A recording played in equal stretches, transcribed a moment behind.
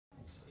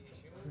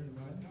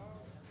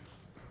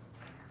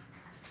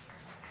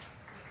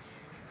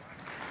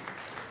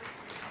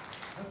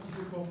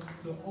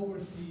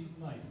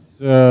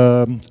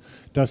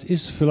Das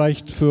ist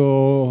vielleicht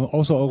für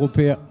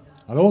Außereuropäer.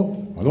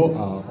 Hallo? Hallo?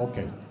 Ah,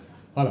 okay.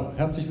 Hallo,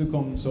 herzlich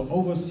willkommen zur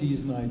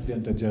Overseas Night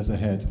während der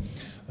Jazzahead.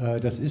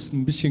 Das ist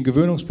ein bisschen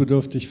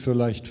gewöhnungsbedürftig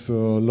vielleicht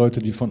für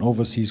Leute, die von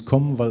Overseas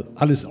kommen, weil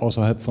alles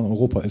außerhalb von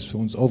Europa ist für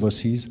uns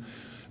Overseas.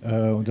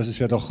 Und das ist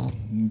ja doch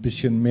ein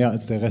bisschen mehr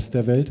als der Rest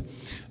der Welt.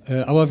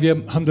 Aber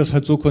wir haben das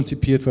halt so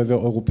konzipiert, weil wir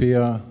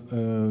Europäer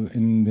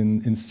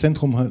ins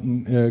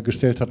Zentrum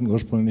gestellt hatten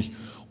ursprünglich.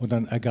 Und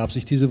dann ergab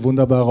sich diese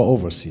wunderbare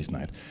Overseas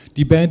Night.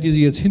 Die Band, die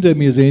Sie jetzt hinter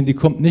mir sehen, die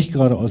kommt nicht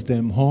gerade aus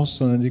Delmenhorst,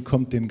 sondern die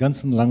kommt den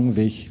ganzen langen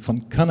Weg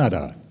von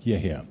Kanada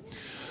hierher.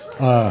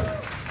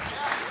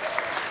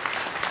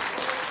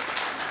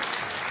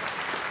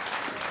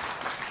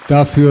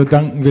 Dafür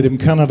danken wir dem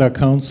Canada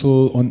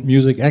Council und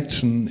Music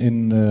Action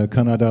in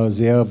Kanada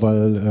sehr,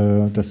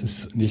 weil das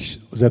ist nicht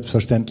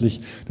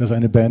selbstverständlich, dass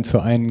eine Band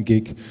für einen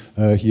Gig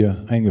hier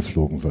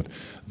eingeflogen wird.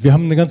 Wir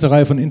haben eine ganze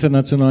Reihe von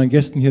internationalen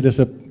Gästen hier,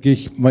 deshalb gehe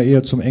ich mal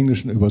eher zum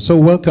Englischen über.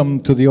 So,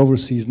 welcome to the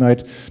Overseas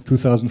Night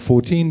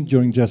 2014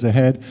 during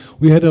Jazzahead.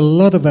 We had a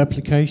lot of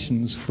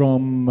applications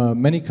from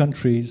many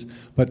countries,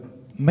 but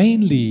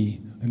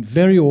mainly and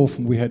very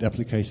often we had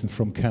applications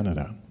from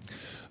Canada.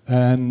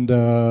 And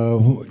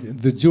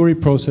the jury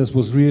process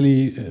was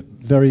really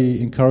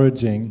very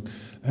encouraging,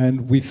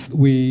 and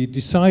we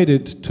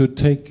decided to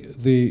take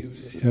the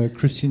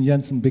Christian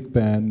Jensen Big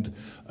Band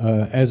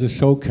as a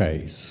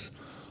showcase,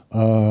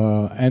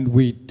 and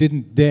we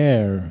didn't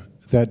dare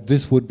that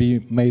this would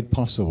be made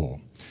possible.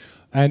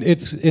 And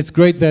it's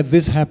great that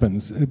this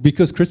happens,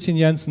 because Christian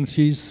Jensen,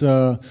 she's,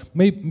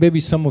 maybe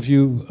some of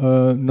you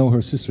know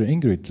her sister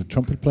Ingrid, the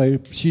trumpet player.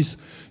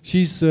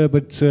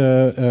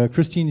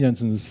 Christine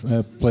Jensen is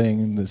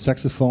playing the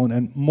saxophone,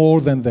 and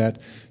more than that,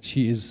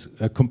 she is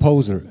a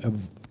composer, a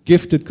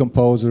gifted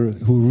composer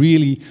who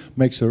really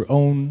makes her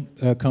own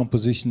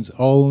compositions,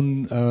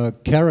 own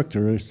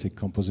characteristic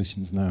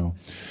compositions now.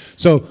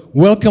 So,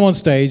 welcome on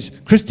stage,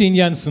 Christine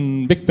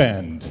Jensen Big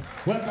Band.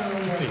 Welcome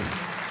everybody.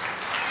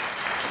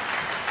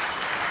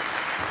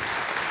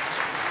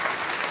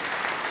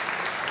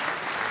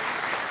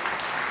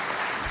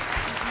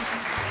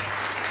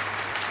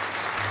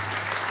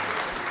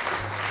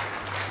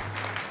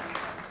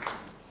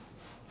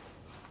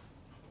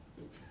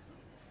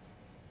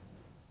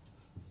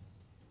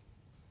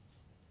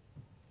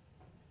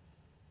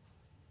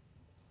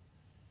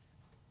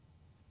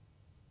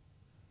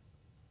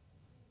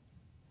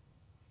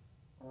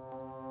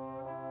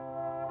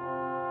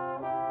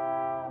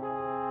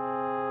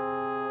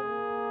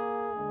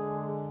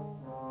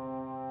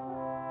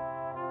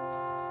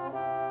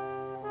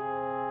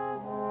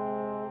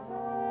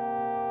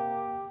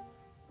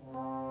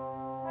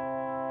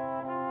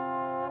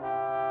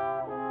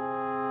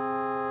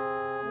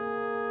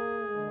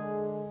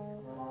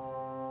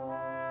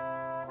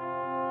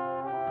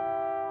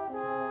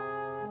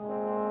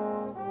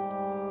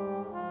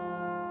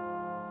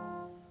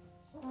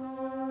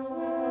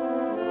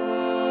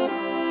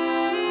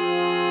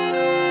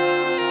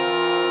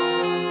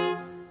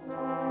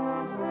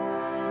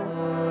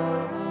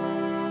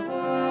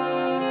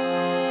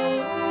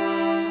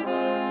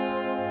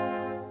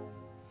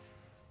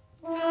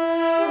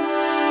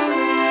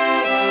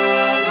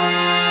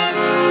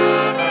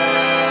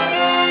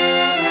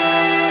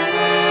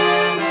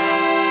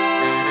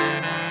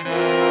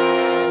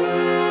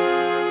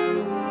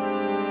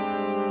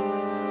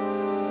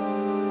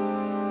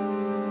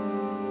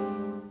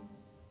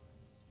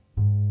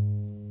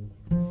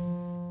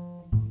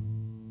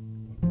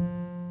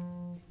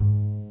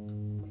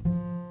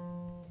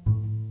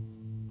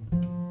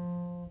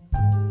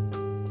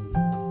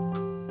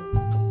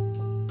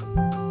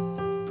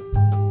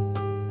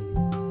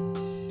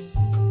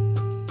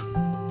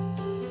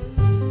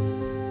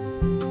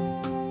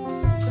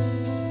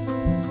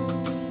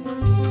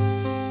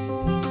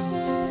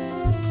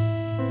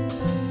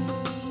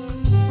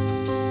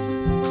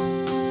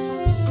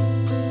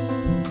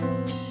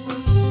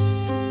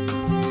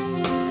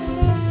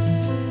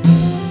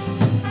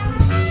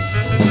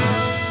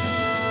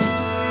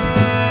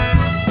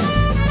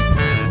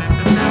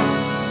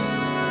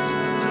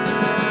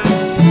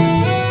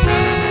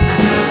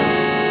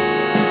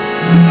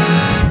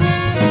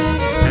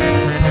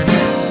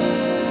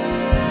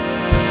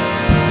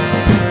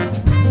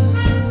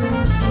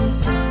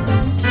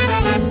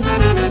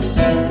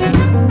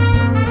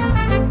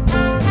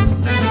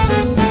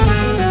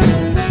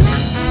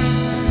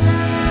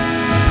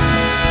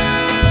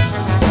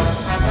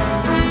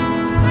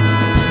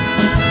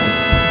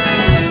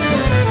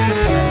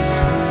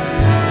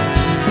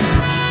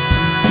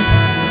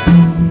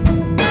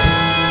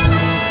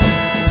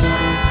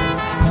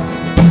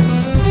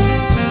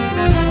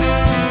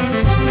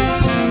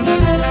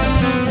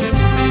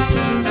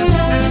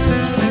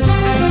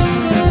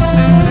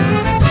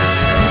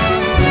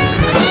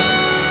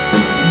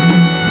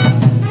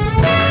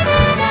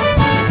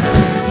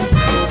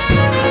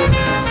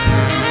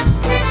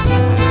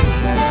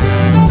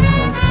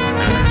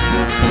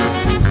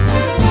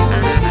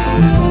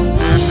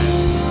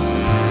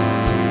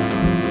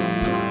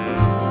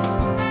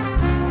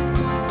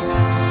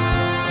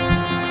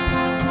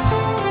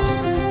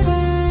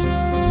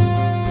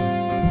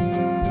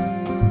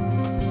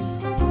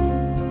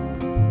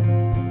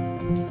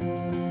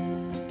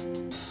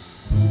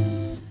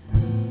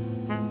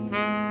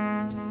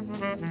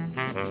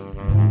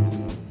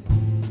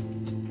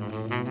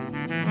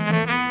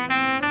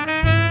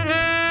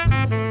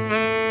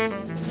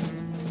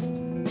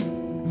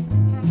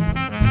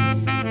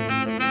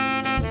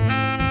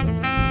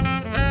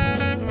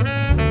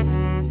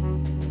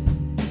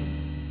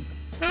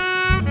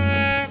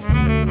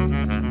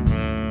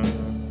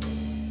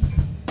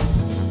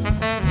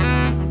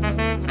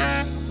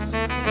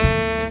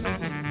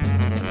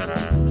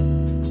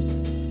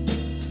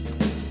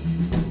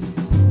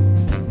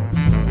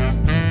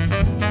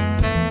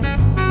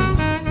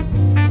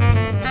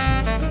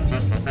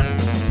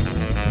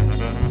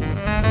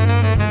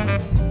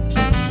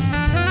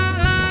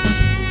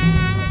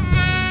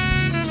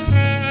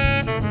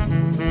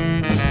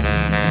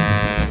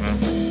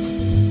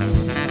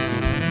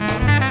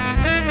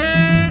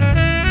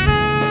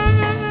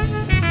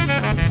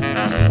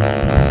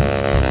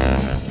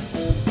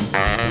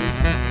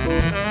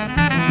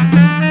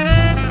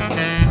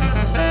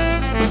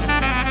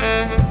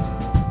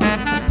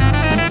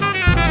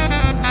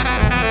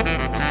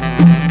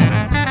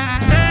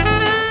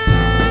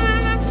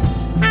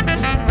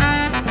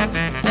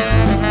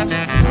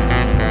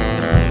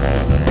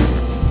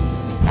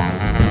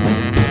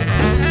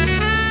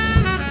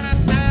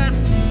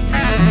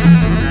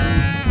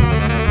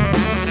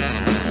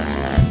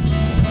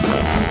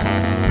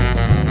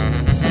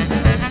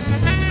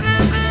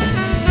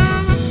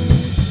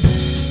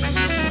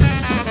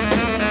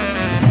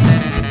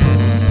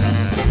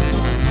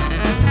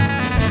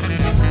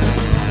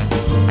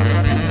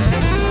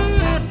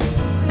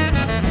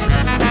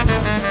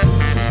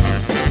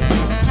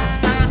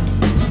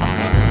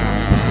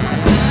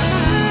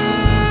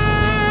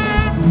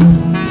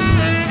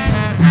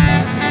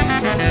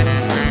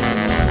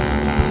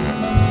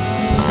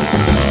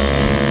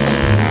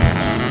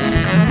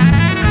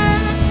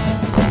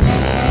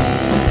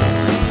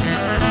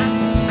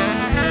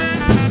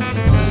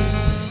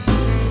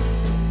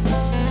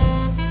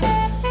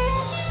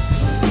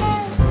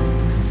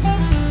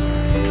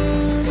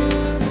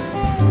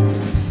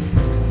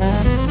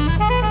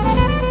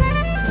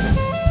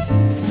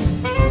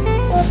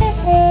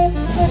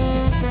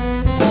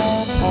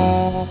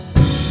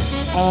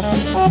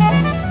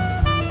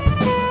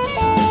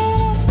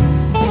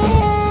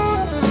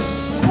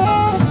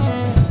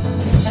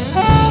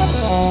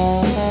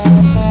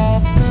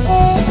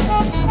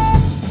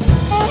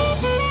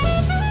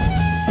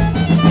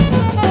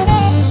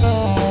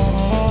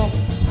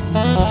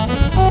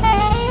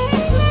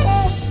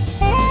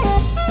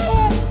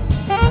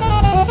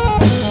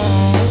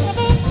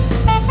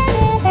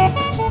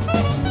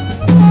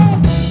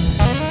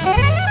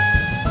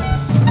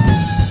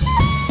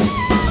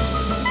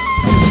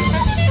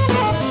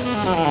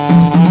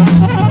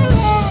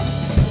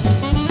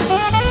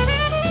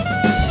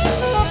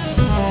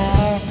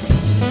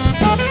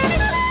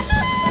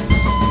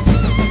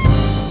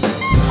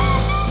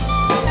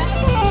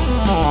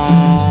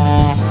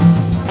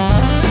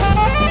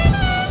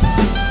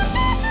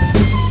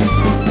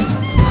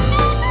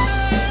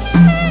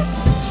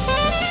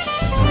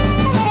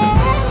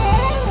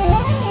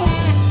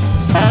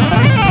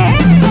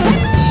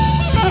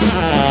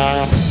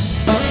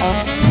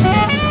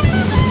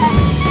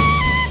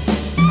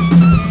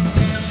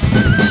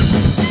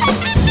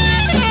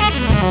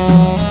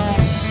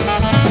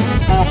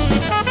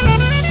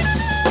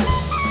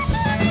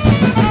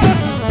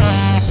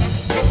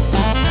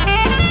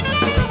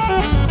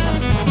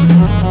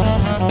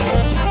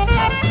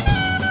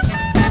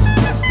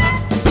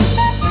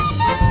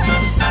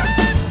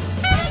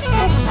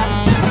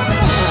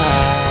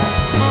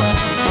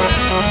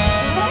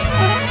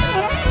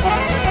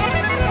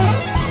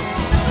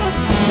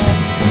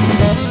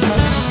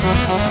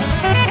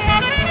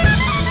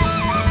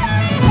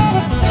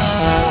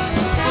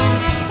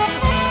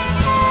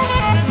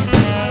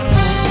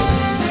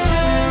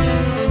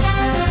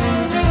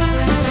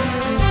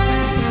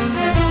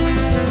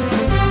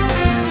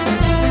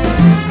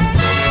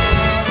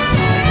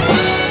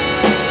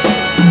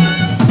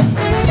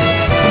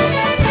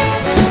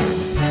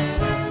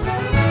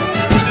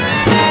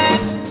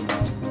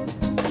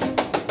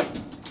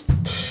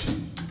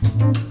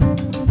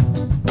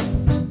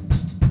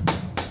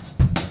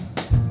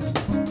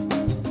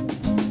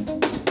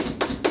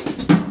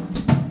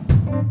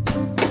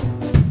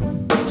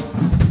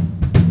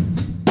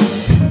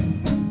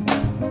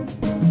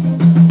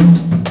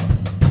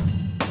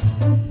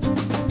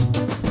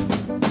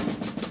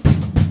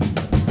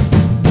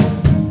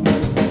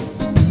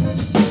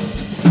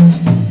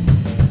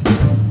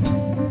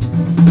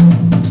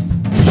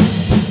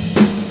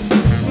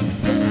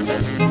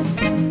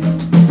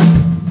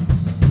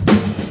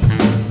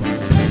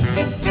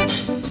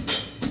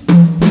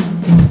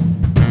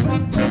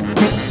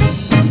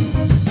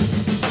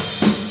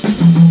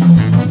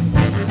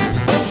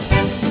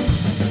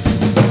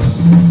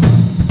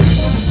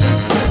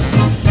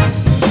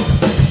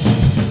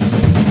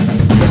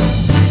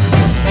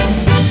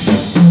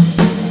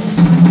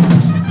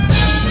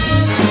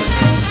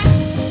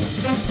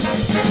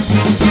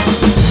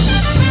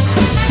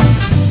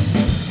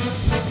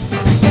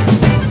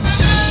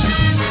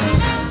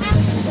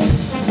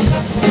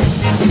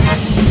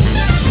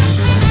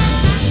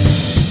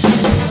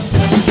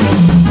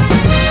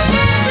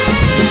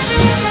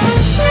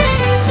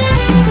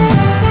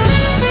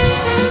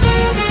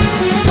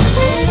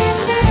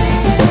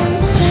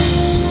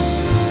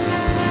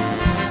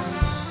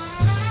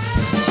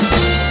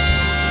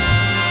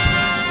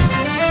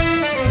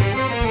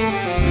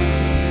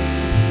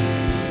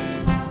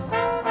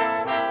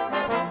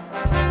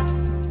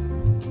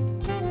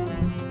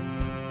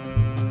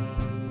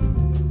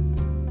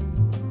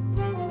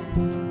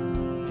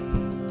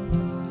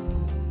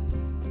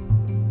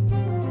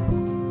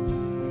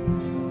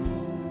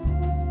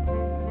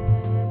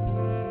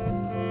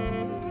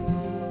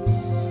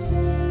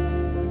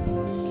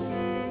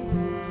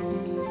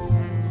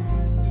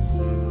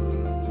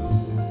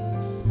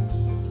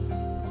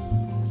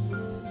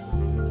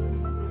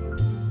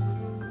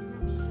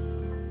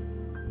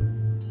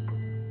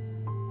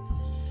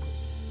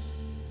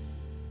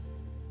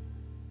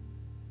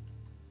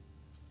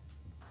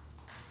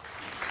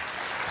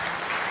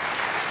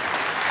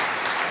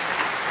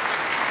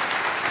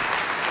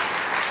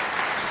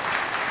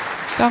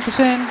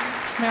 Dankeschön.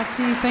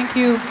 Merci. Thank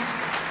you.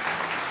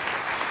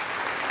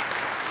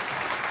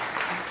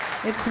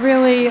 It's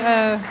really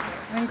an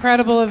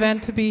incredible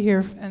event to be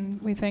here,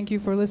 and we thank you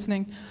for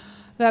listening.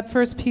 That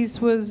first piece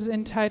was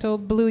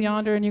entitled Blue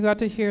Yonder, and you got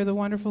to hear the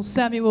wonderful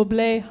Samuel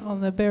Blais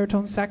on the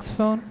baritone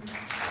saxophone.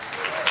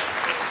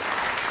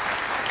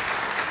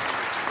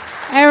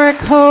 Eric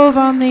Hove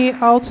on the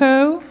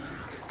alto.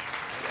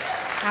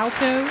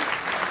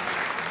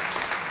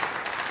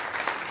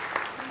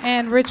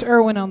 And Rich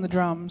Irwin on the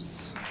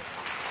drums.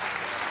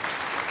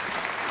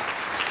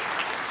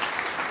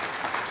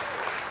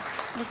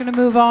 We're going to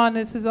move on.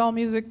 This is all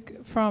music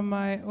from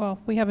my, well,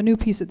 we have a new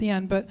piece at the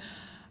end, but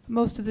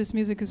most of this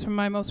music is from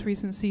my most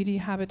recent CD,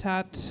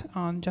 Habitat,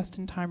 on Just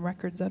in Time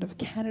Records out of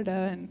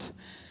Canada. And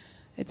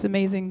it's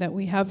amazing that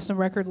we have some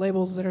record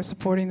labels that are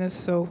supporting this,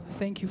 so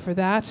thank you for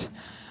that.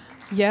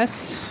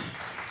 Yes.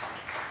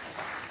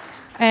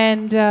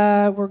 And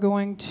we're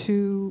going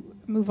to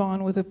move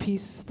on with a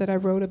piece that I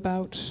wrote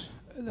about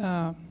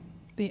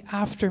the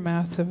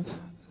aftermath of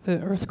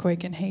the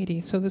earthquake in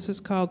Haiti. So this is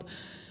called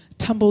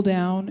Tumble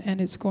Down, and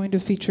it's going to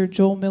feature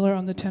Joel Miller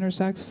on the tenor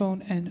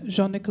saxophone and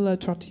Jean-Nicolas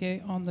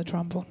Trottier on the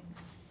trombone.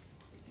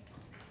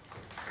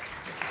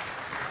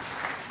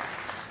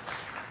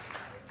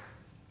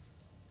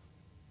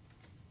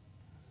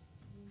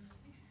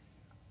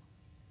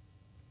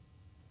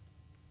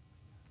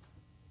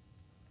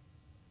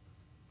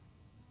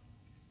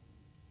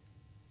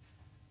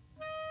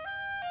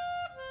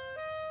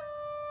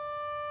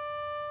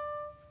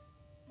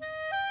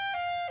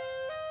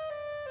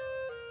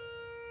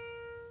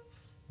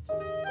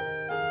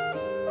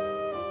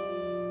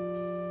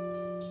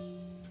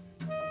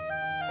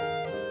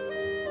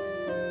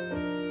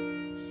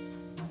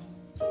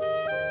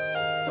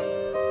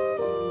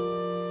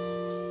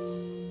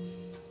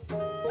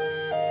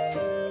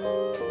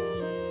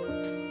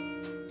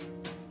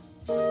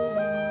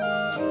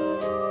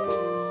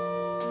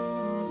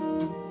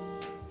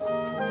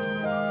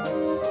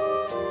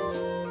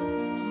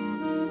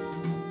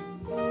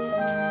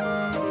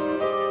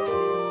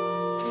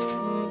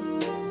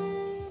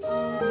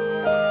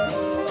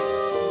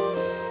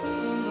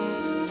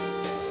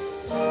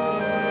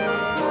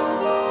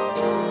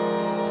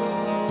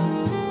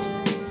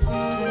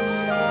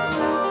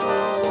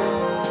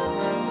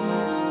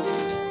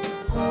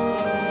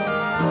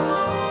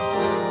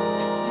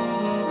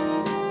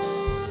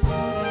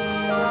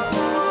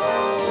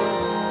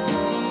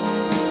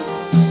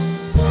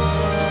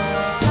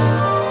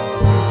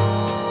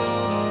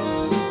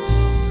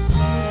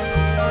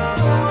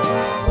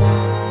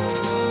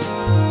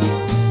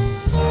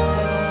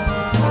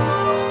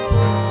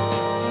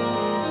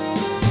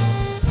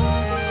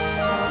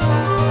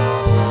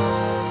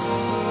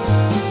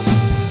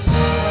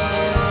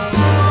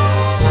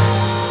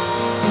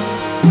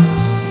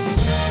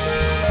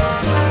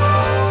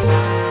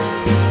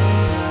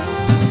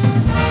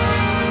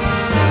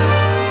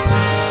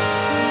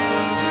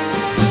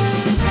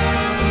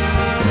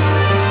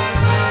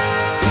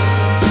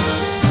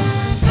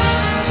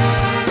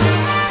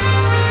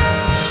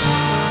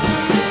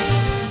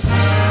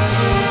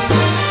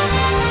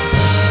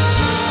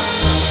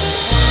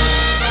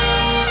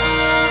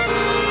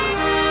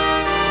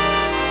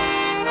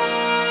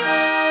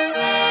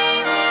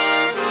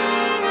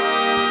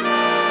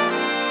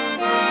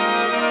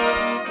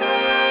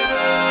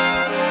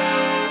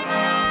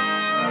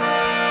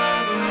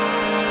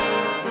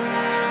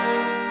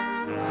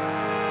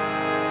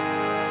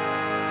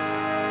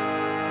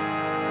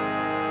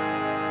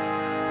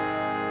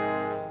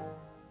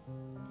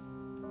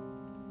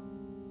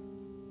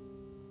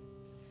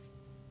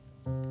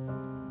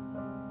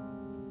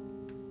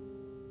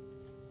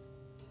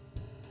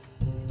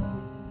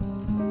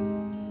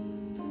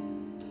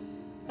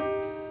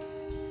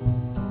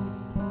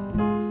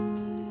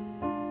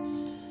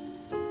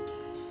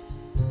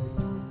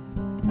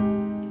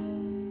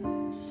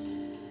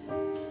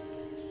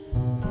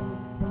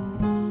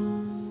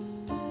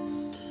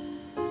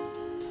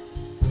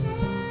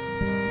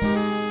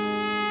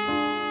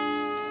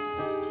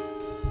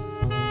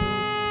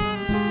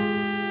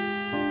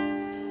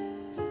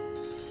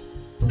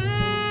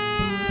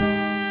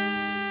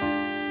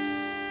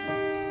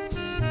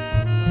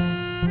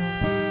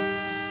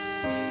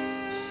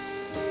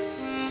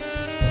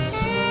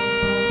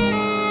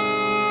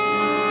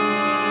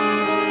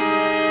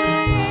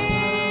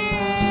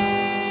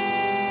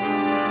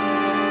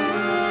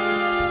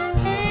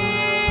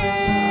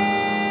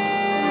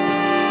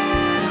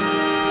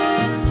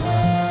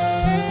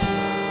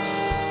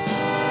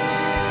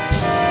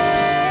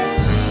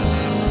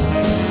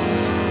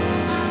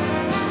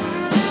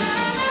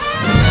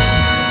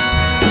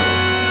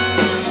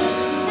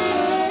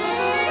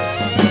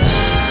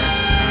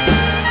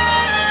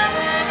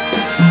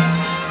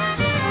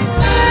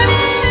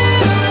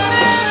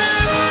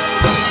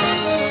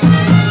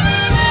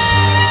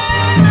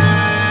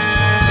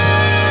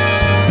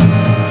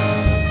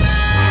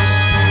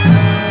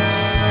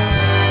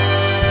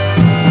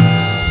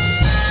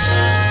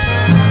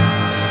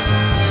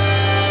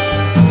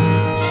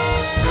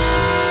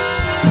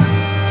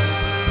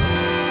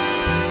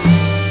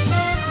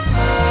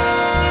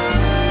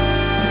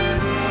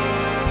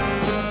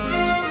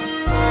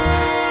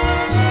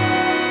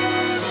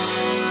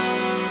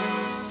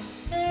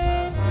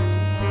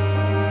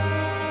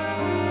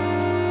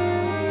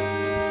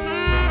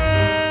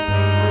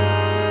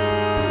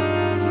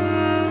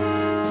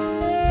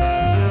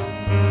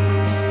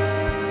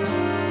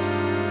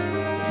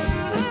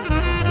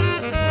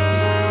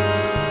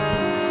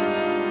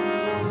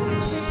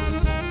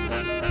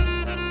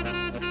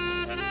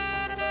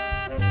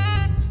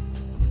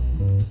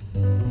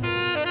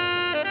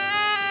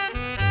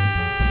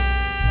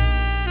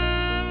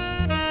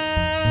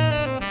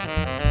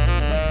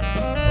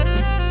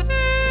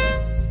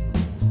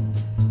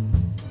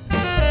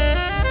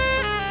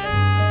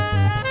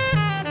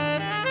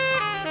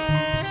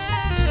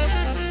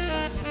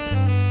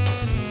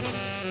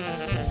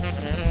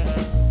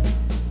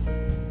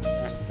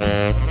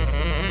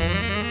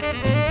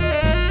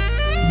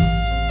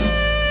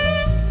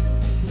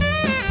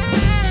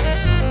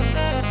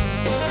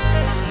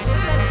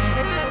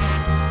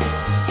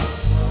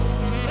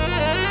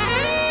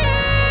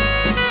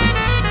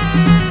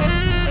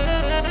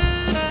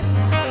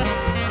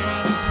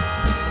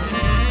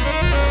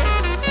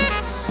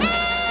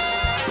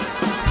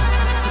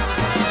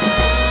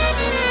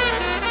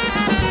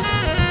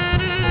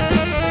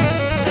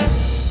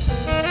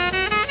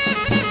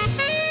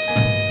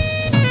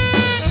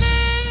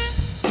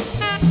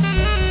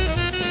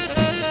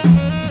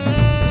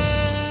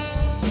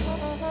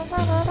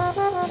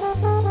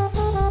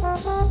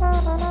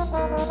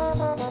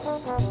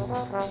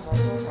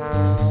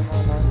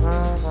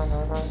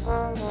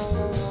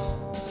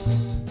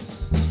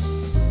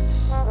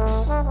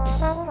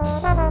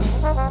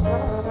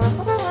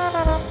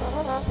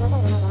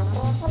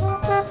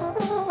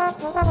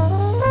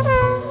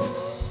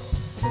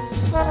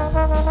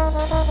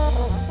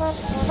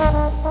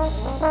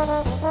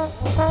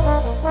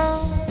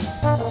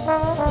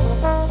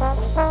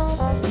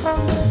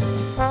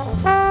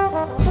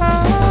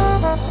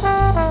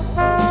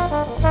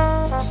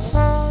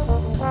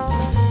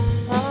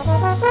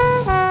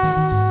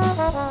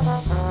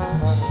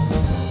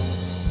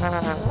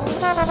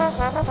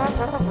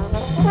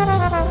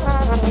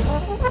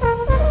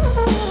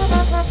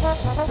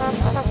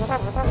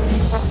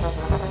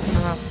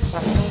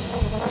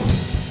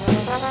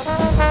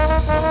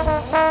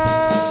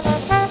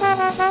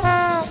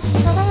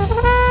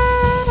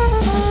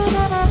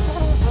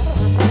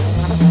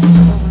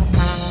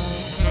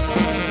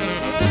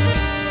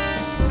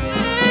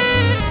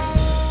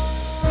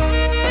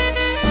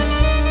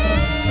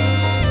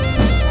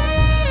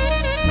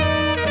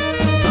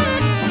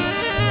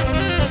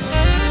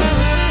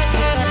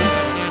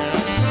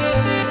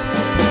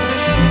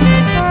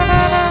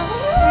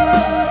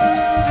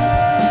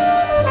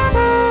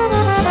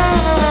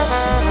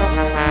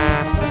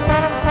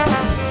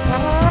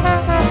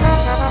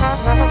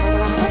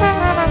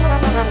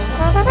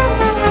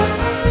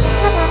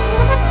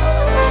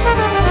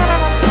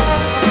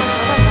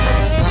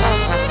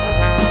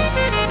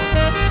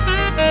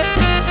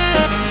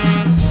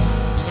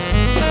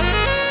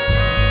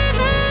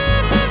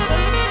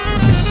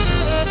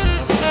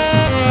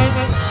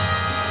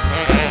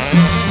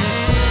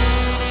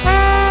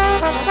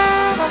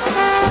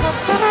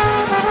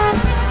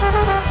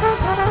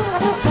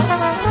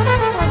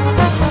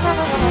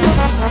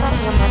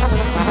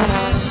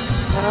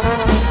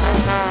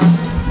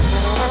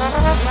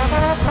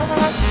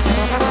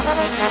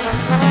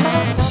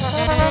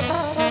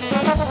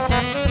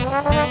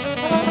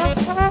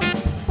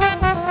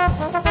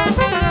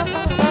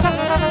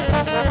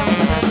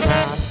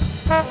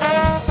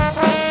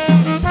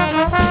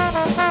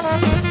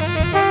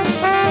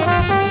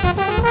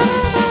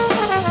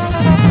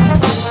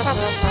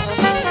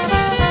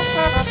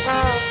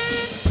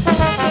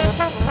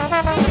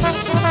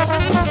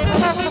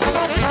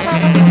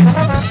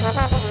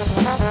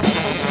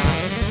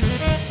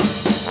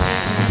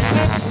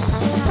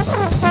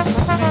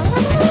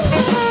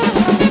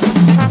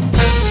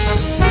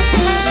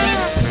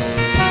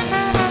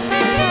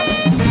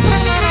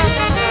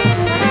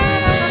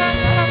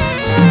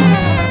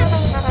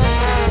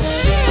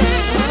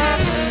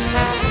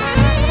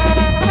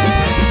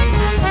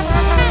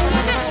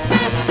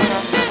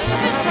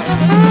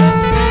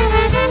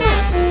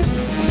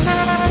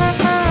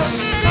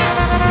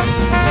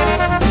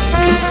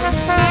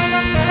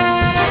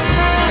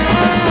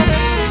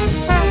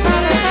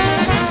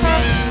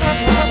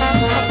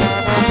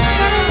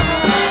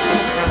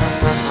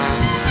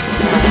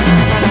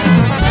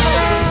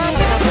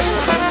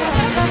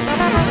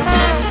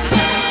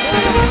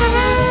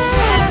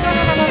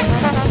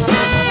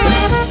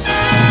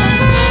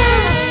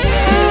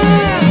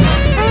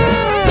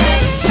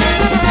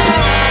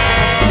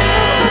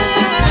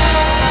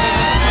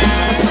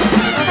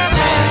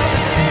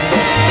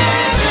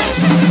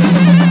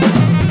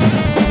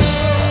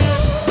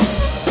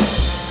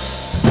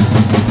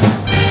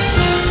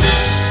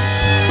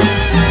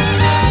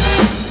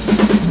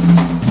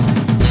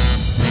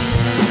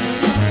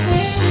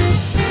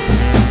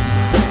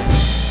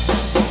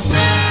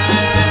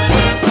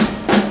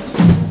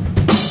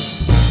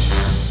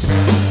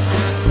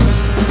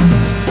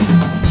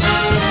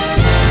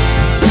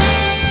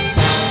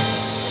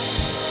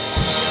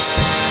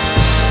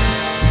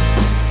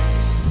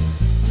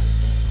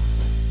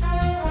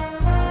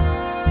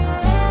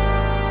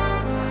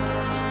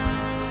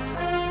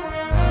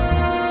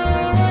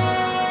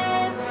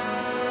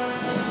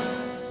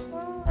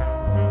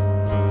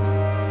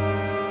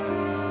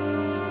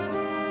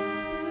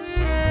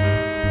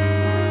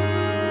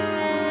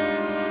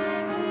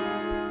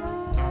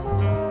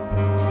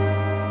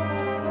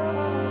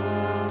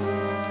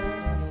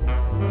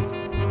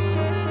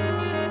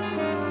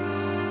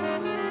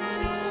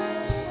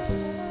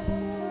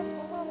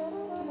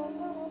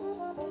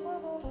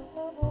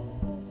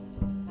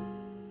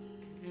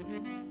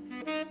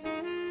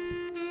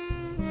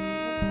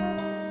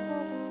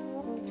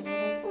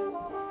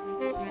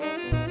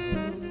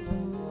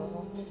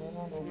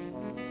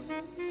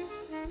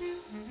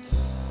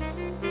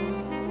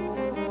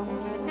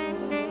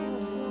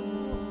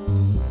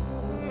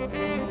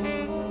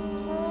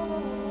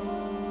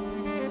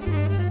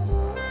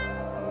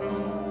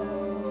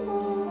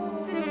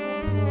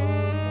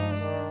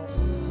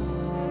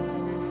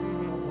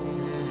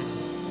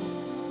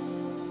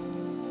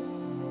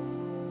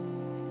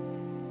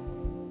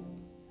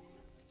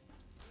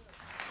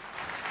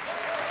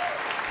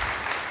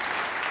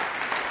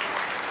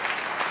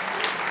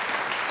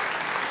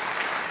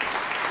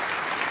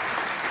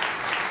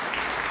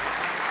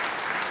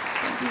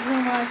 Thank you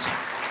so much.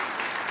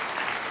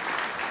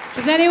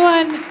 Is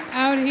anyone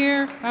out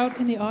here, out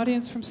in the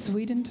audience from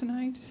Sweden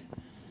tonight?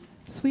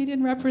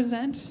 Sweden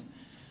represent?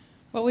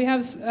 Well, we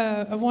have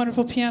a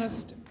wonderful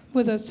pianist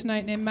with us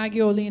tonight named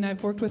Maggie Olin.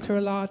 I've worked with her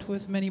a lot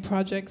with many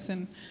projects,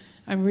 and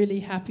I'm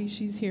really happy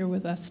she's here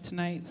with us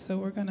tonight. So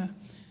we're going to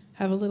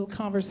have a little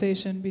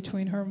conversation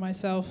between her,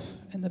 myself,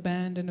 and the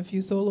band, and a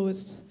few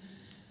soloists,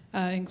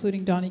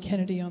 including Donnie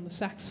Kennedy on the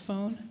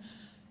saxophone.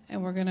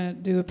 And we're going to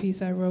do a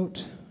piece I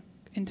wrote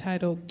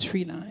entitled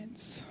Tree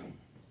Lines.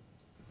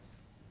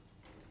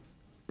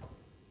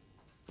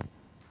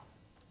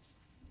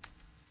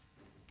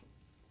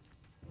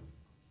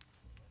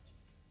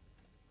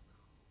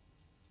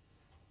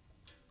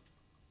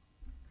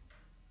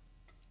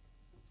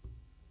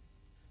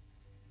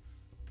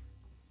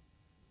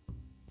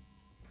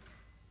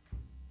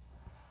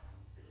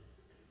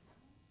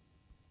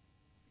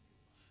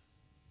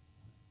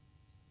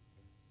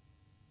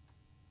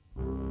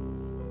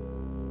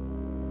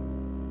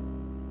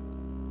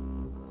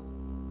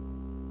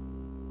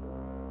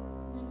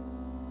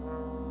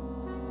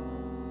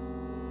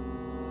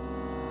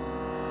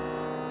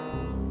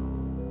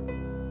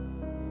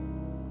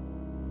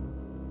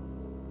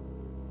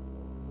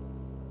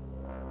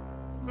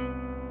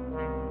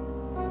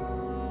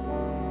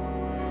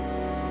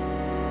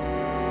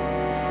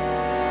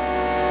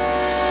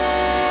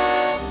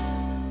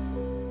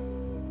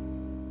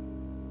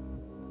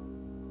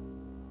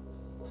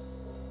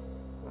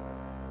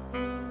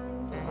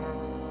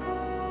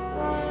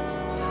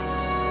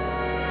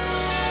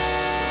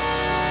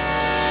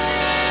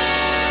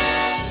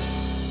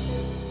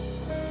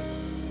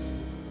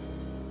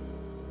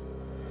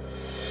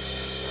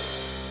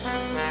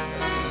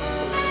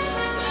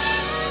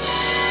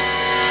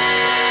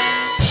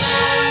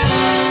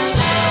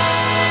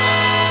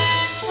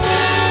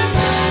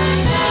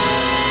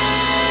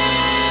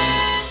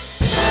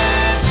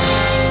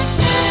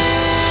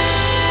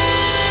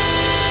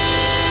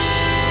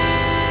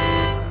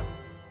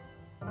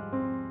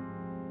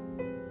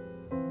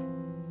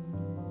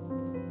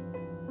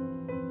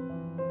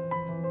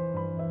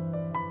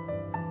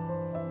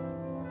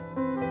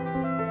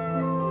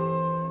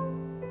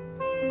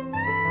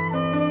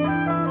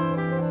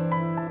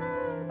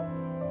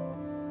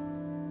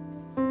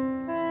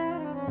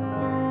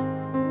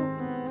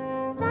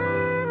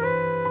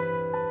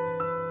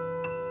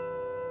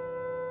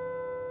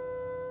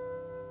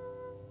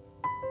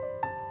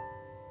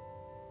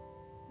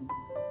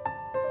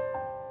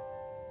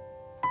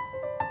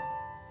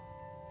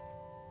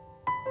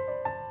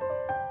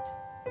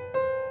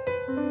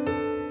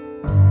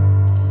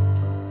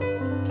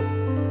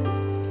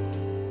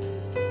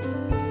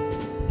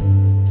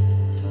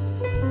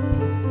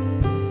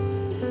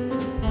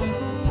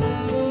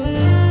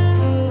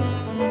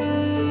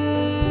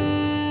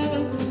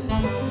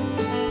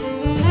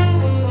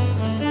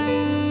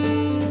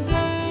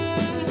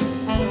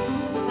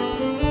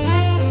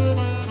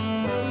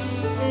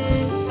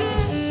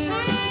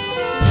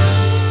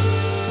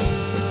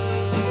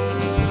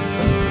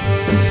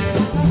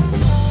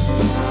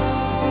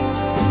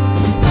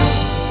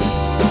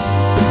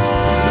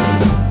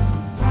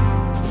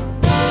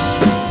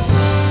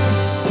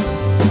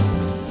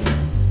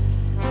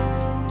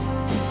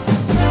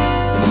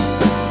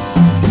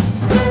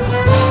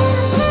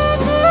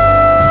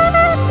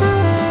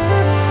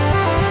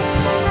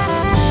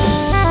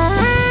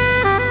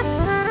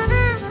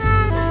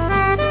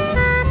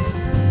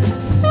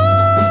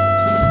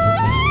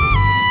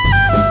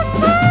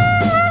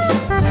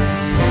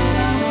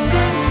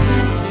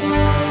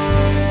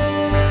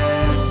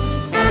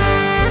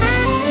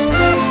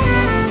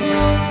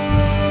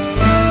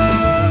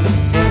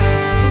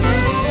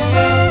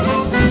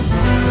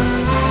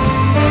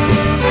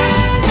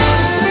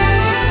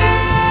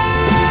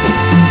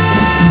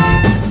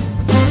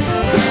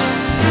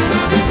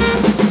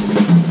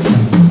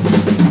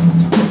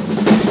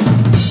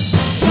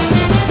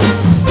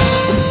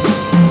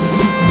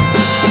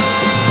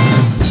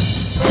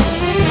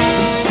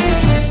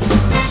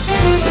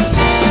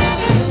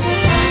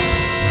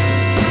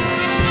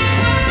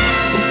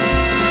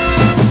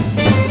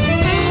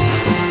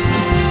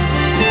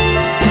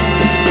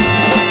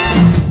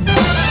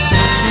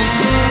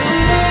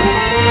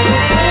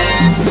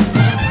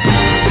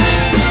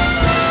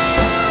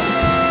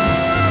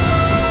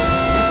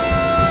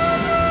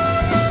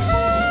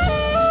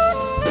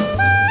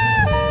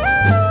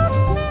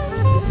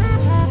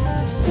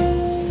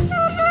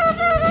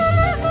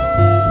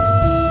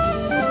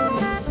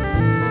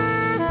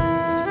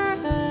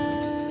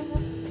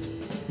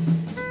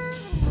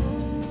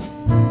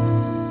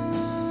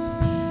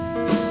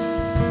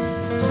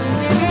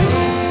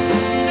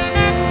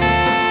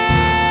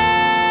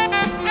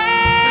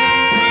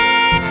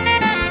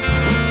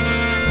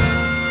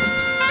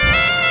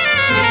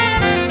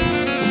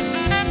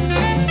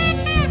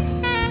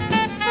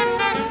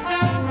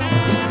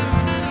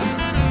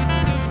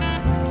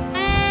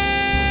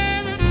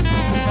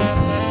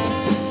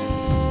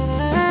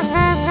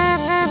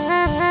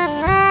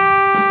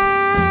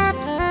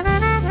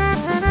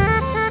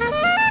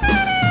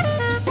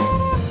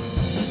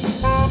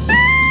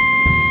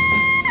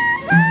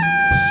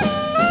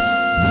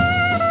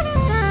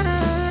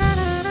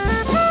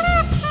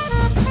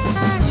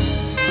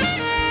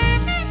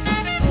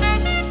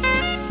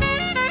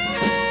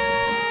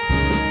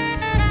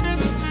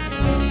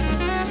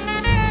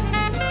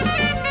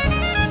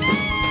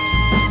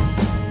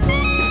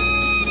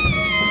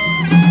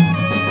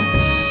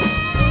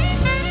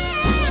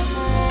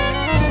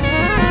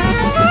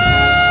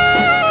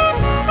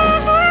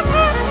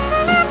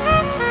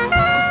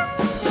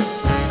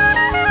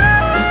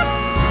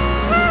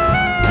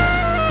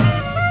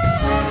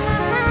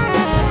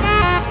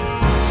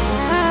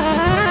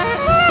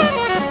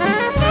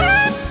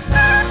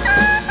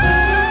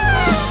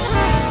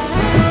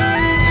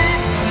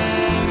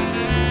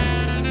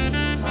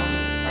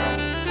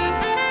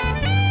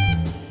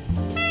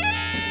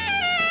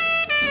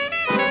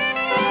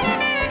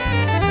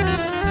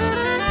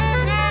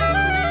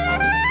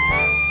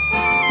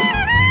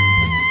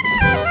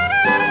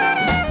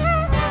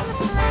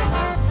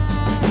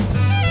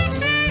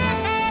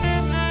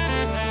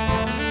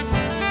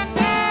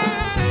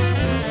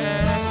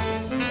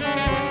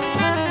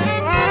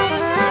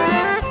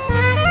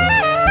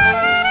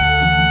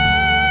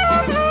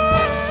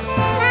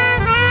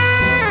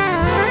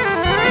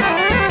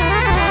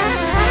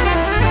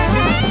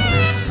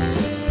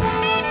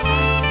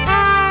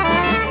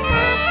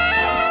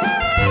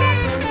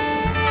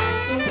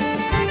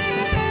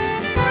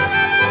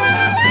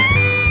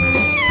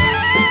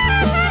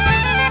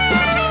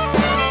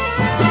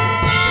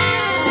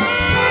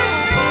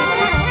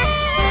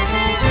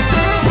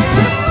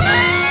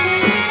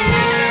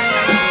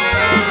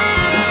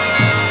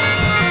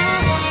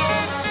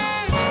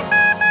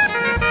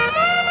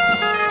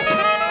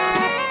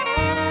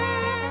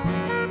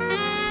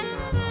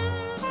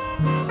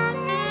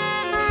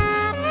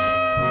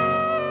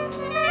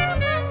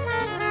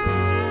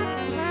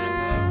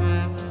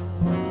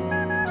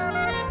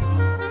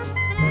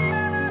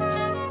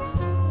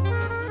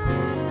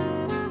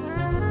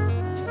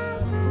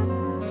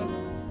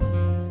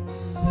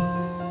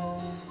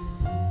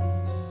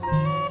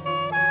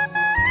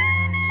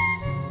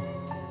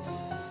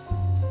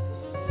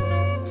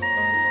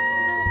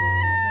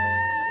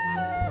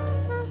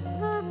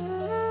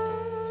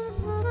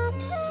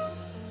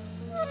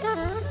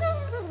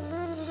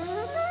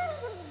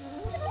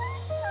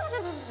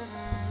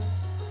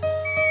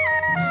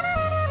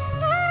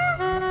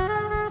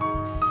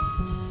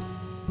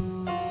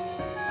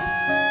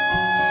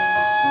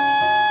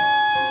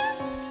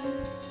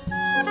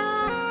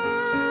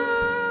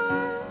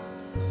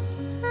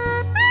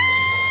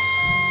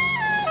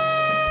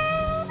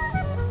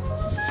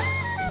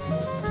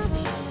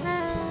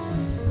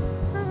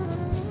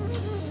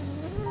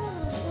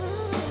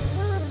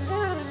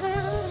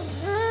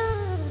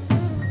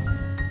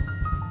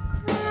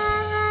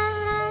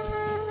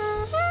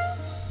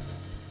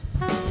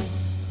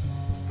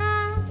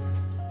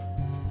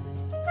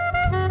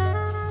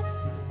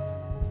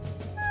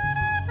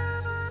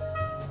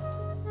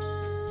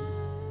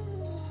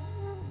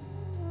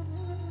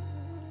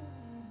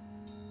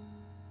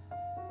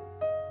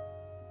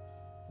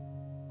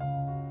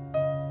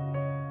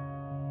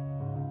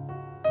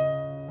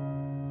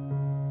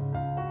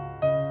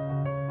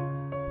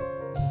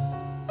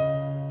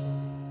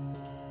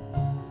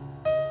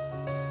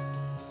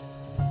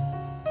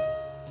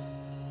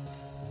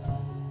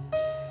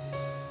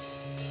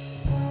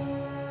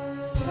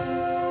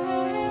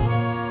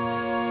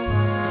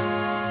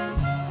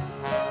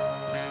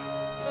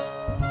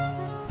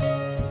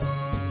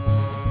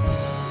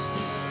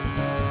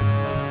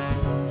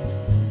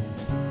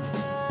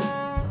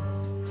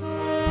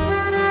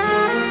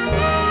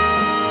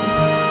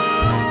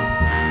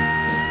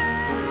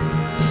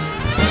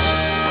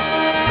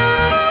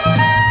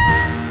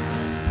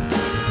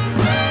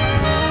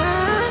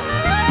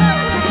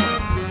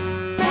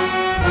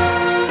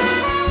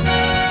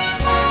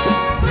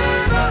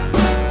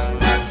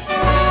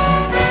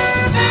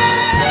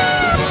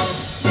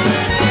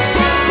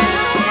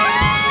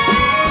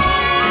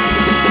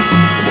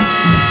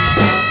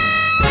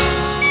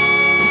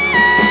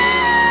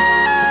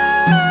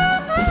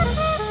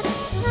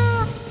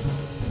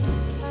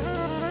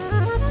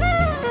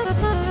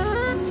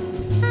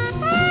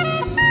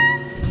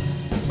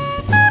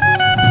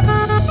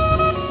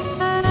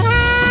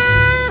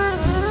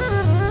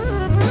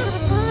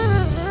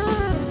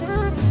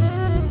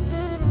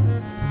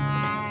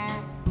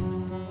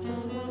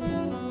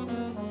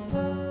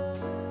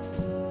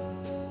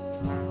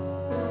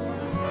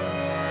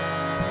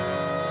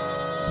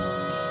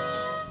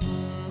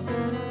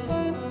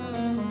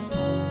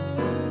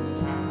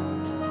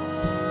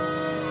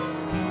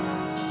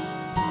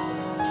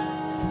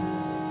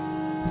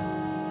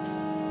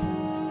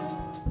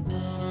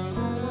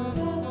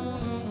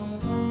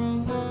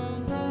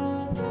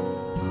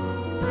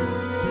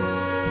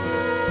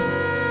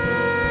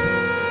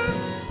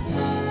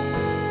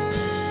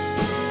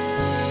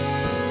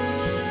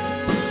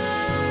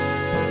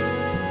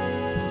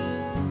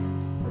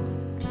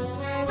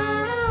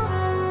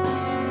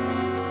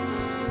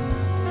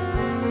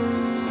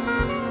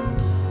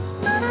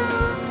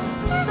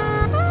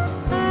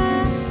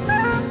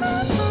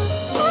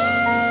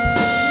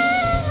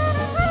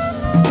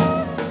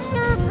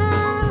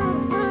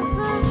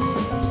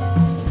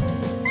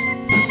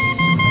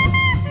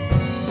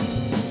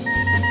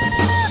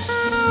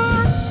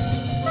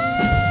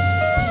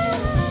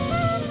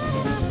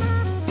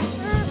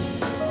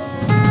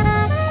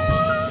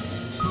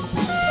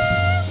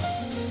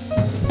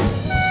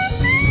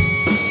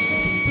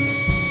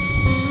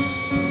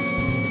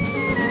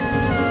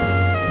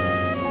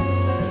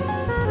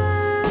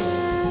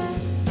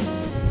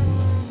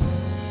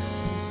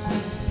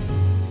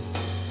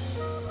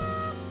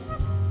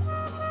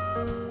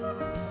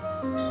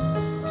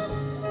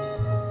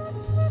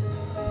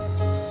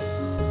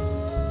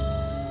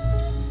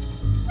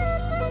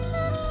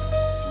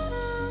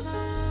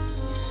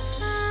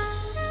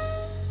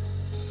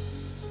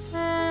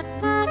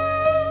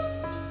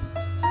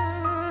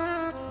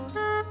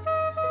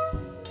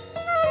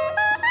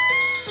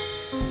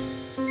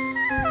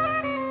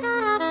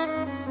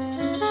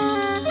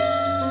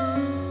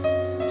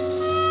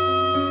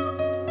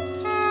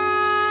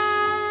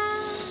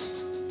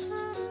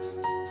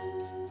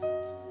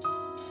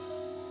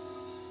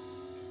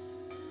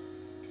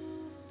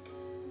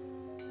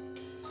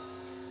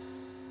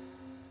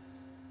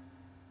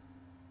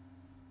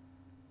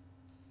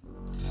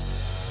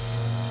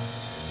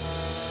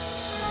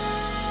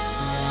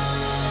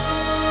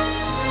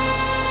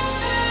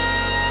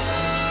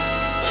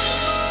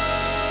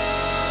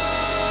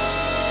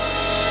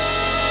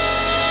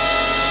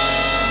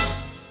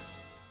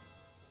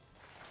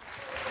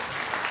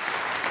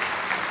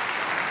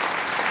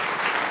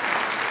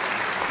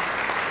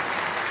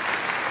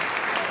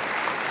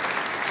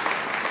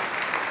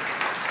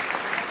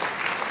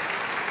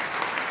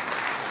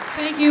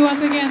 Thank you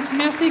once again.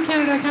 Merci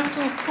Canada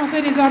Council,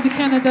 Conseil des Arts du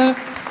Canada.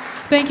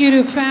 Thank you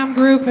to Fam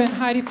Group and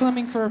Heidi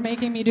Fleming for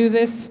making me do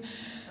this.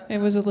 It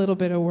was a little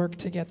bit of work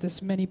to get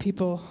this many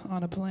people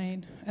on a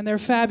plane. And they're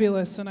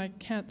fabulous, and I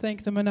can't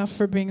thank them enough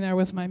for being there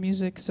with my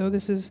music. So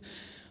this is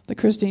the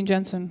Christine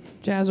Jensen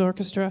Jazz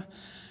Orchestra.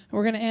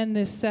 We're going to end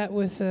this set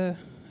with a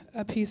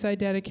piece I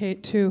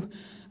dedicate to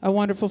a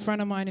wonderful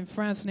friend of mine in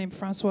France named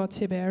François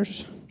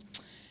Thiberge.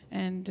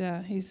 And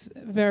he's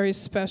very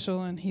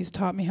special, and he's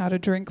taught me how to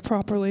drink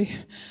properly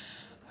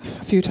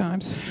a few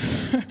times.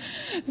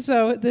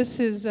 So this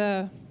is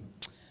going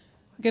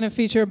to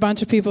feature a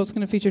bunch of people. It's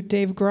going to feature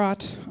Dave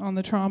Grott on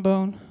the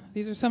trombone.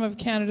 These are some of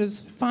Canada's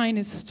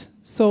finest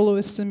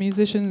soloists and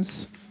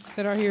musicians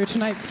that are here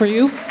tonight for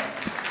you.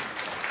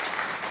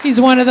 He's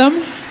one of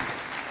them.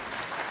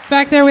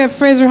 Back there we have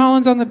Fraser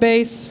Hollins on the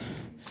bass,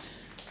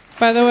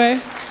 by the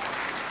way.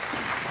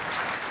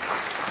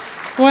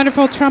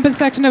 Wonderful trumpet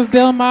section of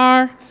Bill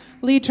Maher,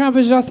 lead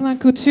trumpet Jocelyn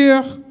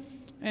Couture,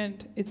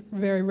 and it's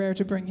very rare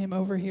to bring him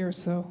over here,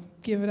 so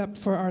give it up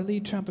for our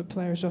lead trumpet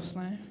player,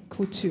 Jocelyn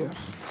Couture.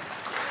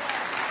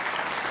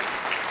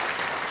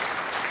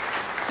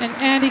 And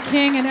Andy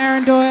King and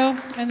Aaron Doyle,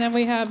 and then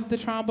we have the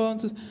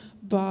trombones,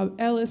 Bob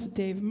Ellis,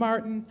 Dave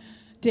Martin,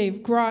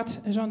 Dave Grott,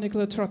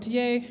 Jean-Nicolas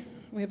Trottier.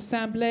 We have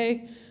Sam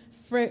Blais,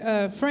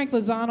 Frank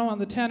Lozano on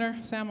the tenor,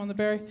 Sam on the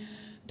bari,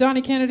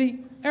 Donnie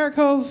Kennedy, Eric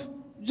Hove,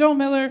 Joe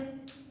Miller.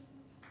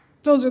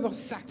 Those are the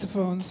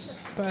saxophones,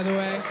 by the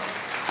way.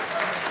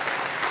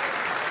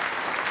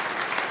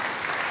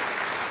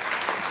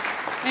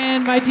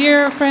 And my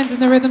dear friends in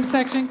the rhythm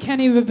section,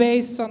 Kenny the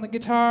bass on the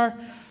guitar.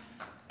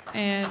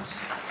 And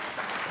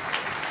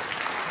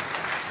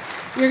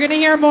you're going to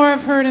hear more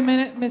of her in a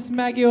minute, Miss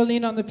Maggie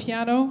O'Lean on the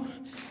piano.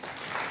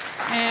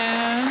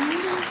 And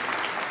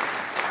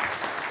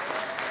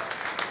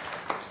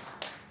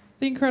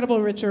the incredible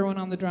Rich Irwin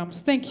on the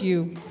drums. Thank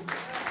you.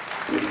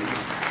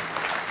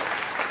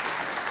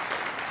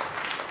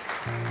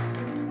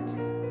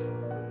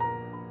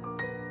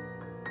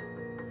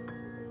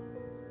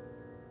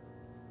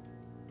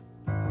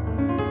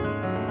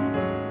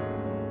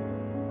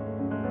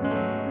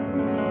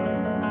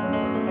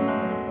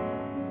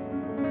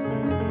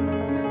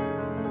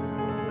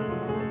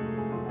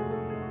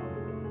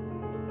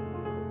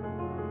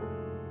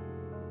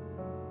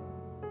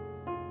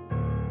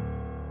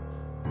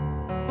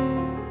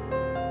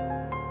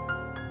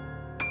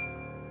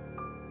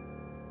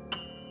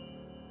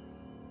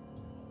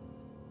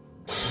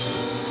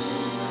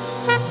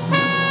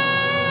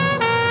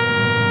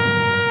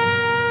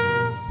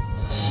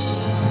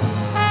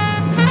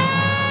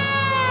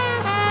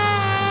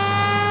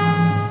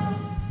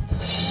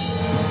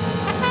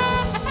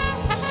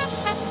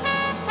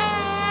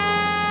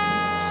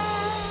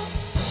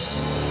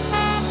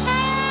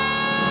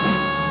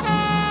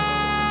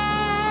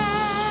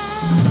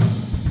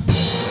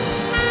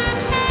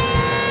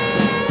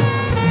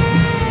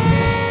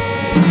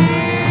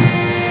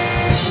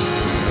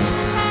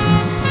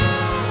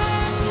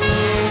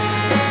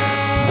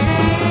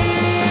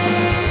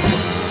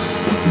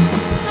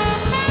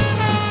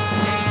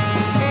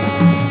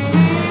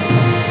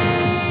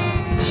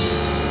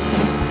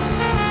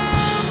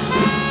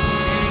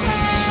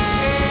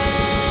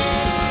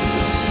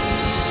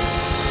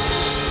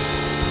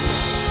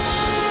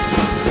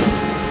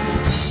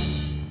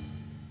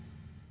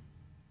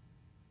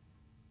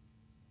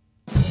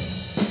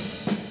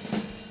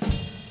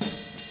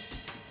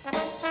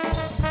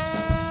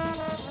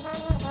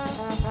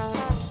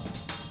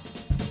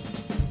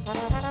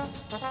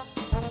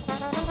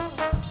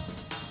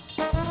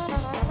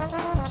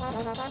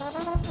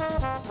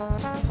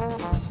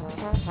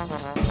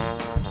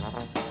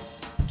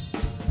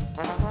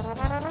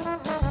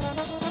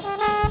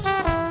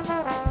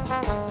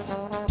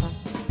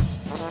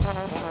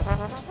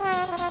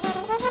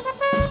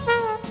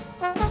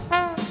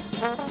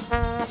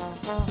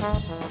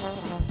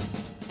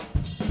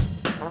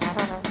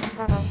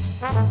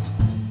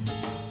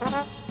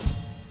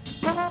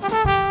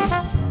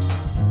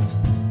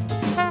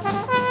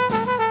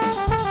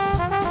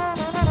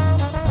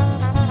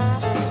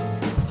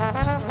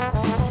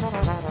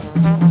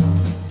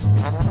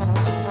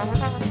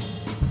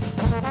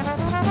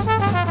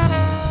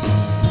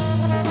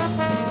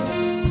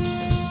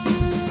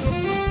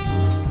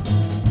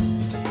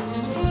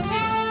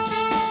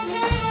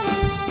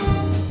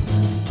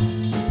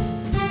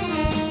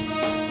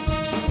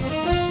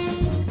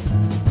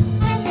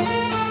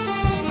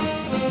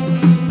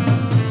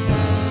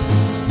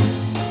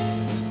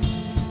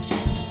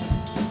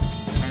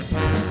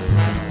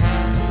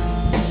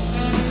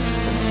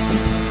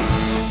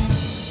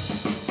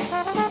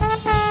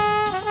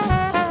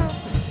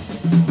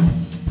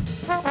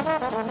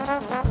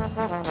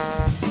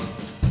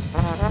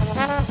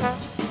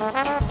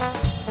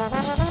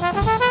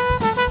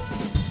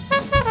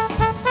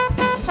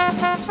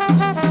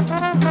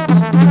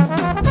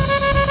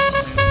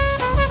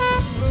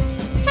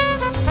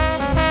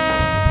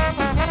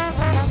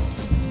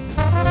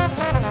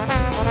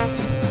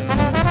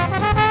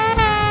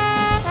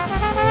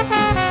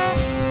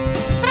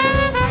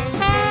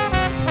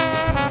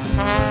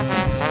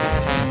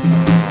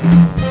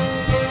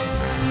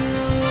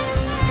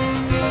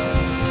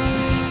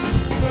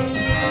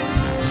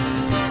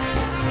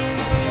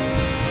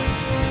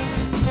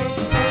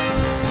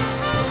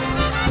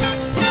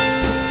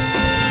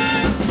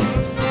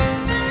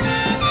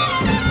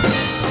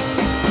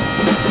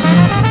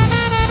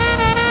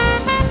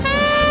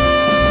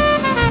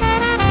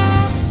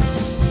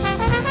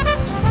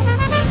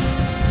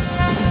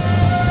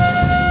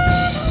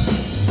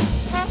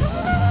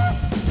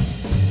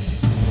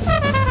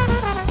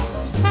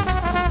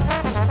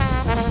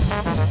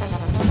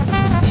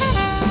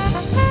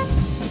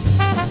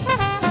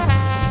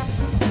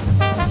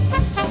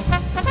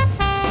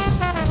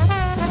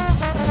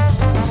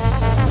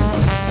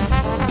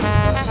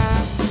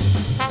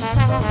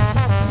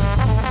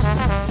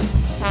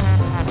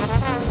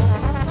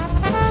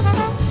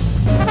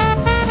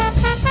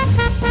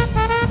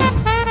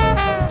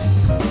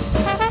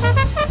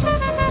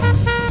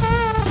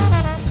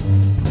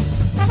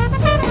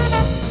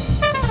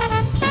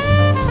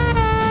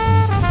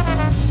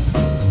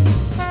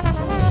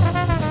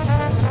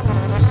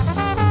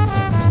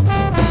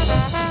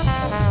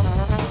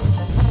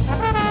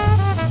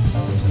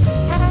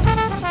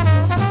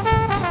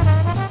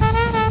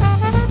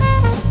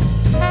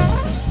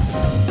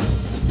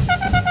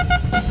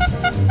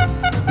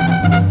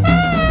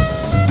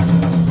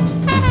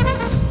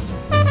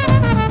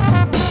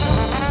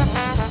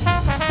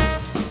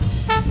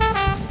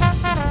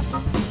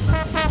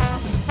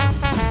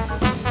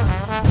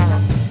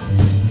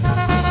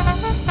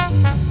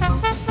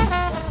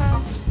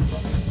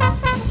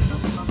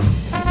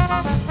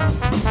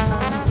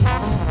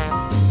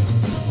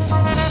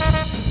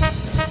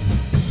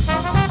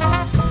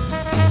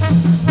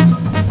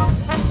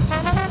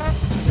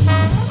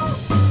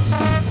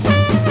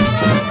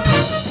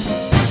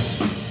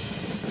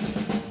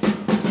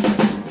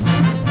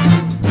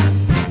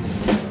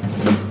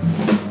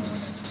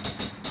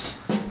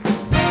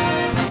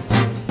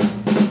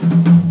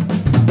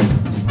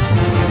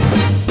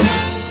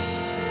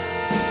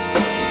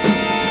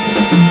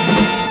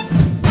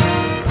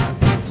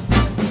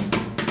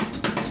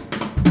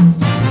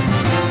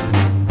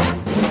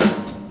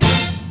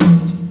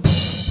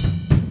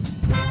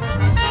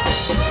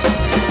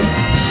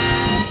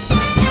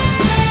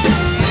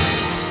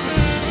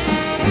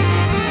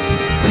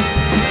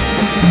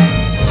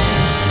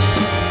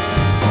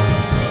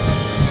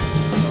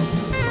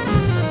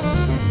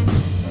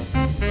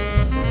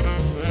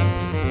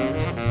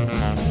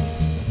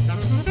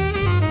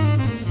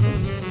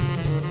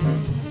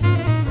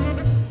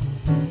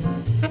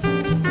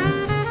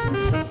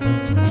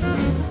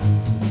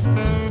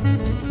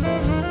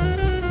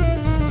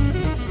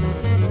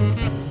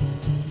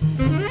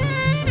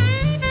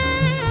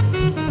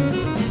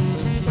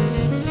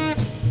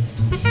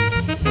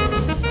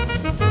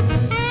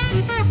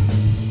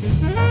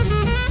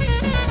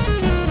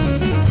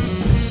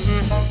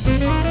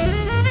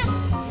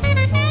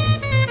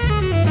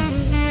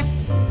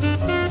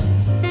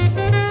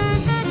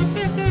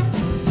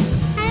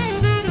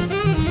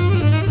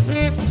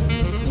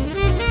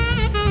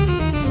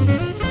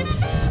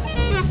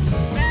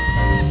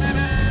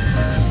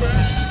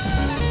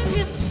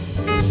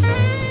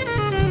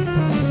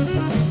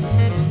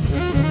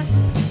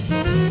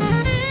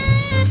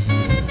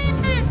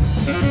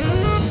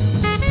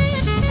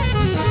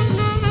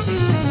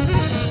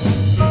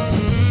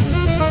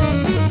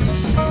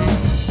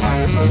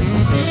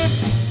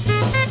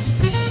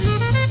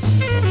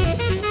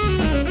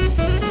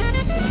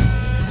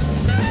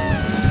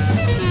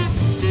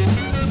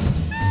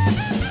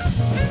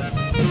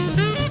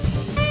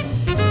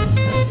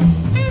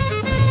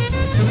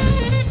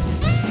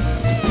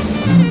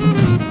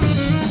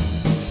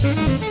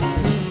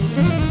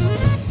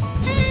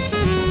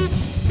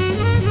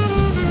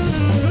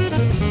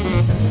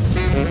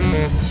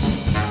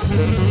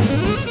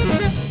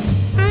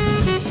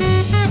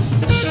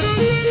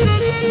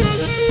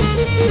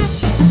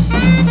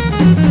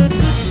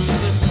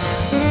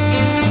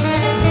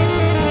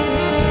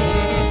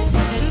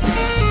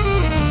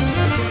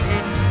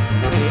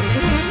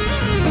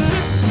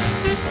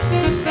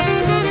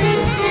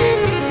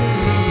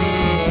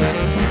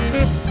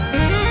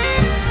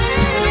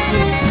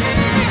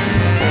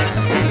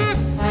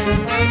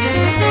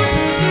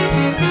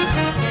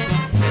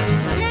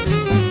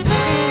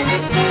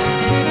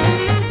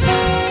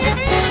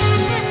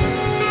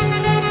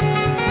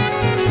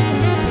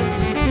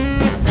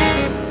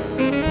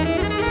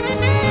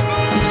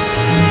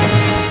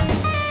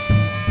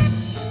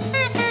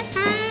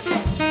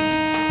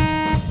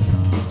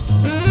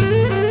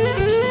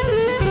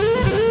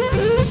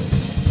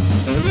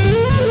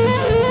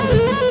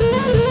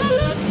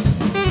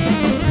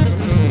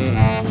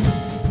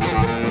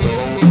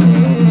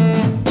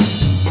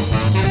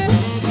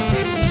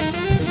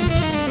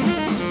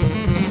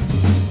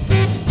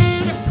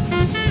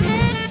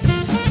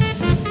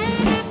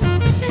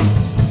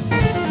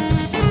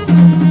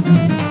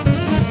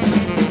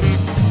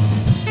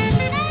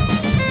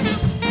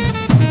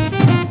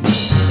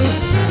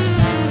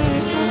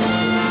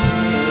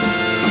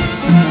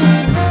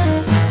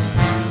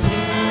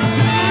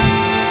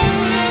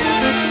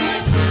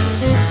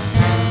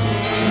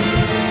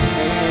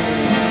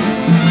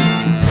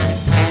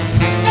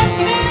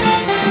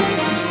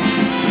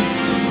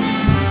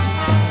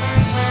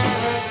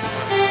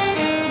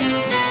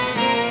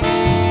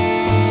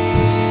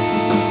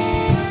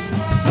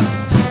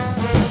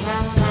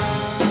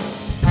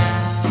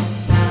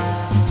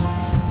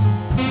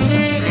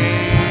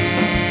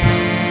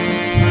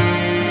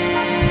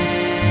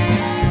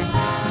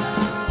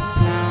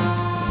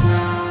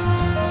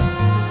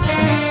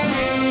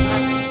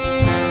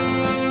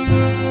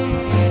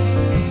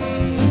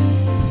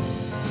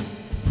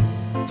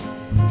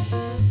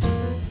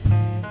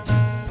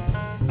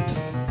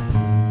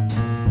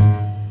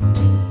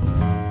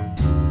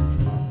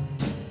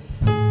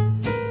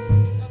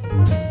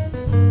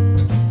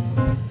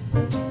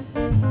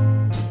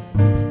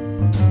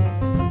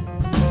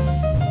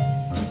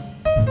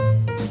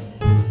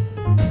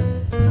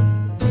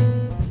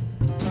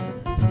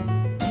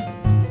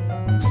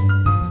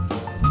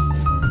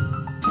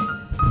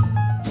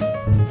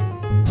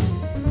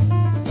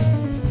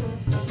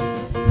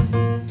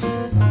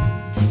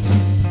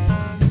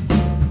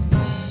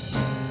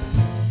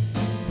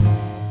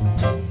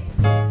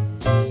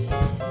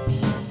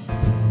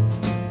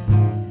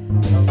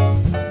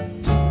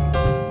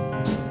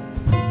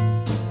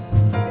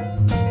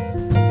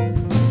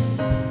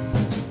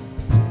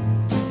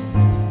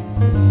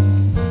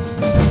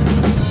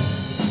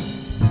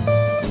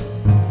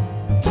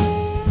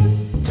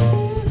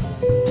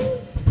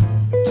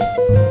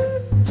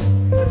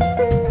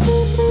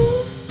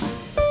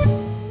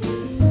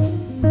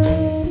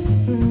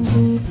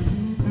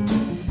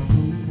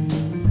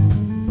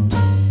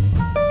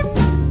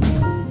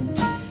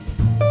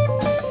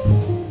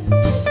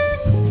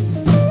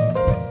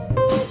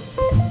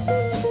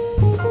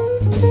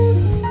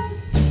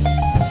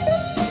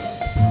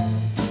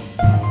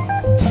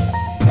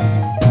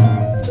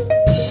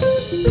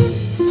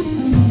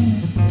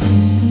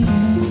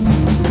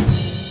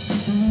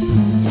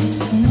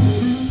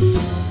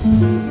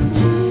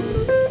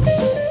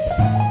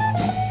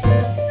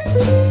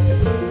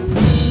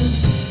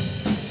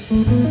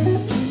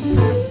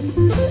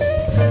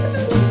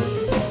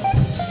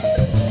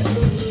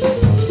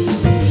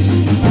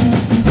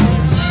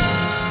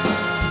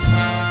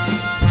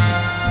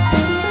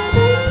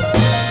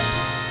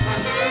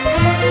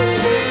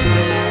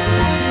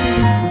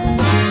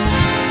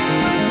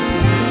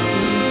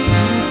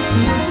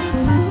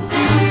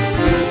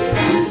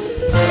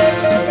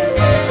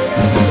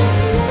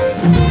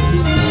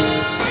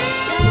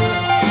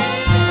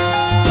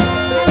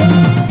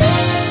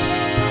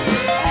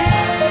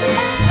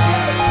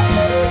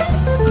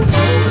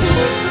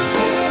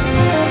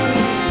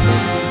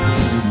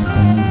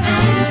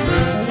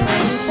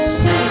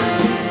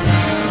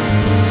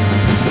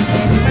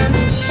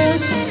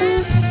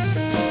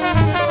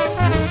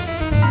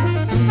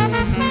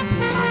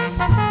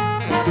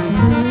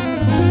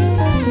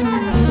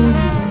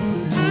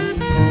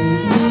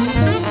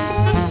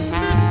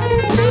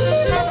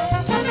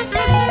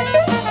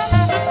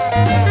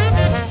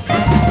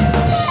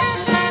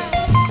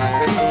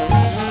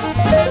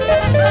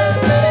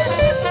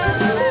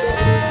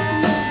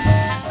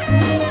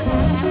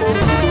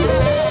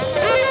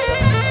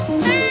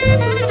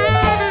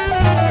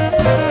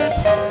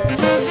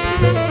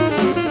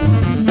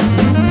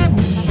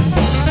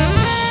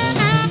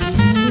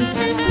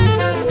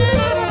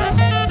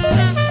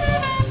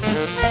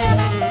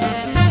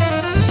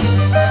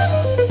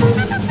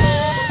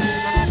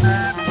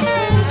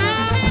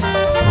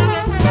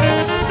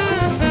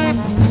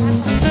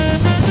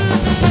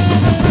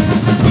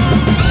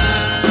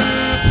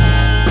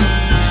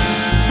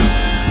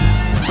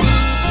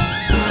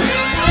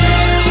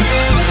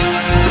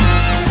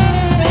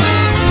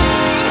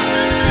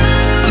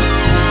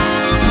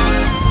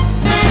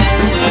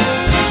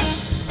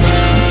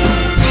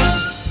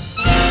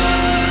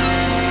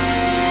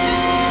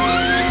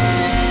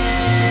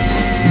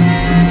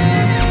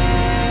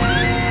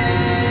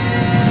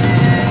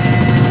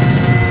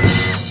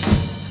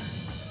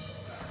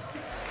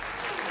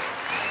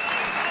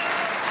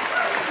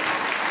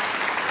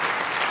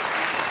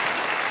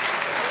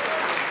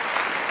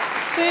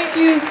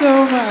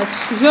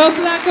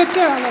 Jocelyn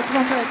Couture on the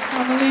trumpet,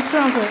 on the lead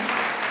trumpet.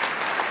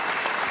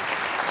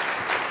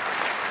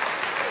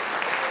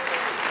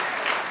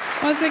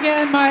 Once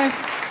again, my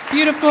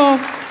beautiful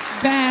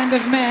band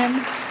of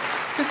men,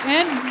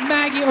 and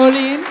Maggie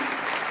Olin.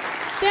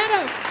 Stand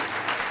up.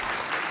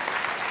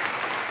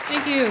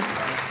 Thank you.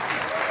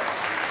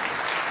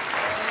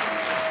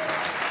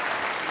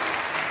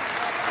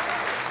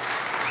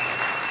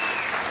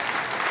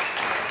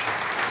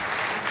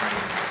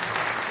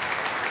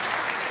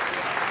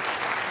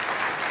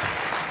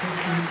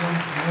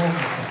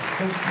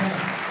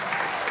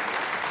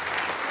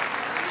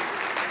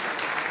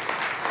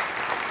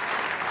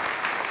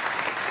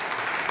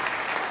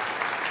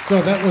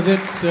 So that was it,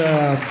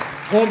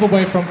 all the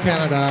way from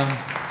Canada,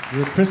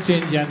 the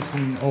Christian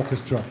Jensen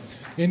Orchestra.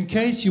 In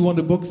case you want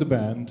to book the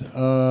band,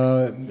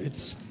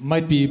 it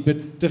might be a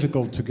bit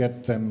difficult to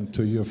get them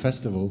to your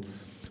festival,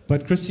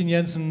 but Christian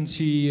Jensen,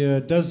 she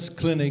does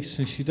clinics,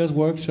 and she does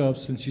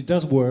workshops, and she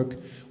does work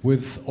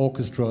with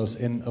orchestras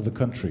in other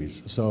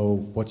countries.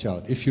 So watch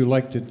out. If you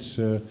liked it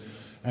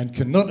and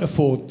cannot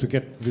afford to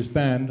get this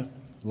band,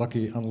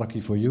 unlucky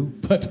for you,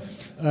 but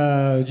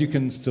you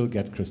can still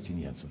get Christian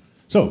Jensen.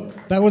 So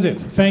that was it.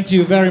 Thank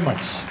you very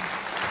much.